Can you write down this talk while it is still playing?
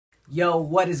Yo,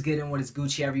 what is good and what is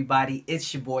Gucci, everybody?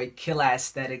 It's your boy Killa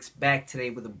Aesthetics back today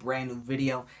with a brand new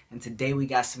video, and today we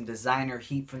got some designer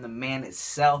heat from the man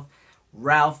itself,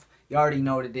 Ralph. You already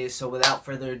know what it is, so without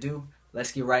further ado,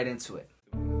 let's get right into it.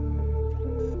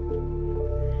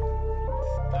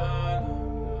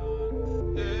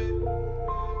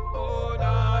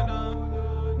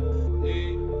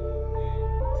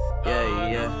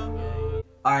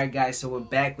 Alright guys, so we're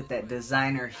back with that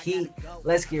designer heat.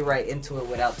 Let's get right into it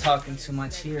without talking too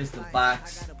much. Here's the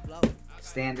box.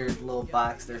 Standard little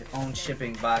box, their own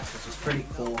shipping box, which is pretty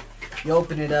cool. You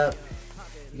open it up,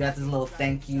 you got this little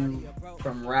thank you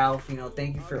from Ralph. You know,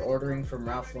 thank you for ordering from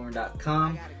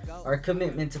RalphLauren.com. Our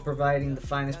commitment to providing the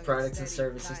finest products and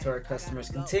services to our customers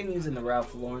continues in the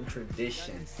Ralph Lauren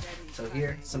tradition. So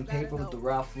here, some paper with the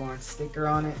Ralph Lauren sticker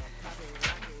on it.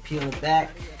 Peel it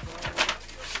back.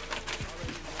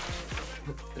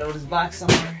 Throw this box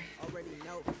somewhere,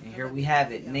 and here we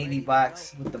have it, navy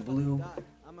box with the blue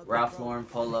Ralph Lauren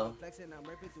polo,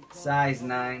 size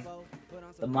 9.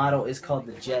 The model is called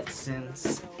the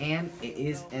Jetsons, and it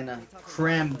is in a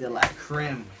creme de la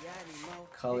creme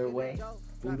colorway.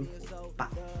 Beautiful.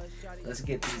 Let's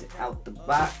get these out the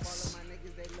box.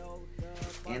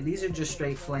 And these are just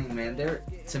straight flame, man.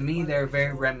 To me, they're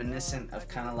very reminiscent of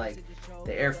kind of like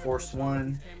the Air Force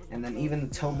One, and then even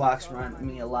the toe box remind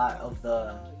me a lot of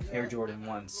the Air Jordan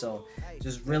 1. So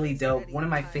just really dope. One of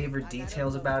my favorite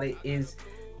details about it is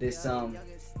this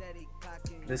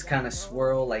this kind of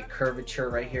swirl, like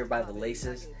curvature right here by the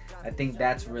laces. I think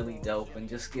that's really dope and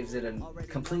just gives it a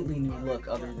completely new look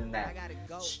other than that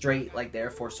straight like the Air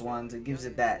Force Ones. It gives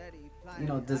it that, you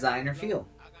know, designer feel.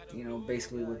 You know,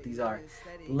 basically what these are.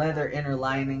 Leather inner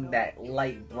lining, that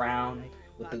light brown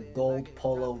with the gold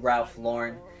polo Ralph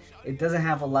Lauren. It doesn't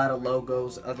have a lot of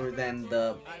logos other than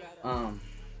the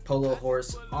polo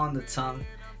horse on the tongue.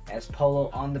 It has polo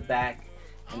on the back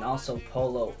and also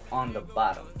polo on the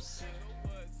bottoms.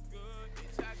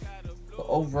 But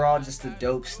overall, just a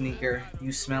dope sneaker.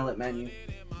 You smell it, man.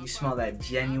 You smell that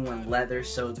genuine leather,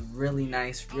 so it's really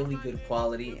nice, really good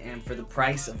quality, and for the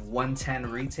price of $110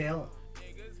 retail,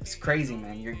 it's crazy,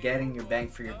 man. You're getting your bang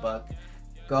for your buck.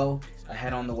 Go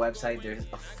ahead on the website. There's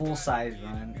a full size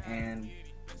run, and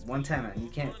 $110, man. You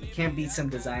can't beat some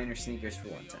designer sneakers for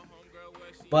 $110.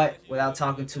 But without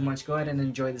talking too much, go ahead and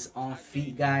enjoy this on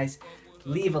feet, guys.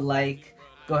 Leave a like.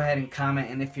 Go ahead and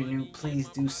comment, and if you're new, please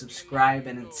do subscribe.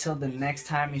 And until the next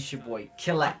time, it's your boy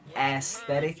Killa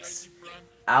Aesthetics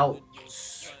out.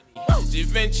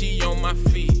 Givenchy on my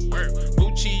feet,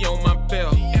 Gucci on my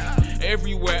belt.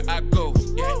 Everywhere I go,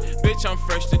 bitch, I'm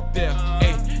fresh to death.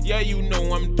 Yeah, you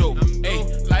know I'm dope.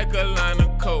 Like a line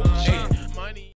of coke.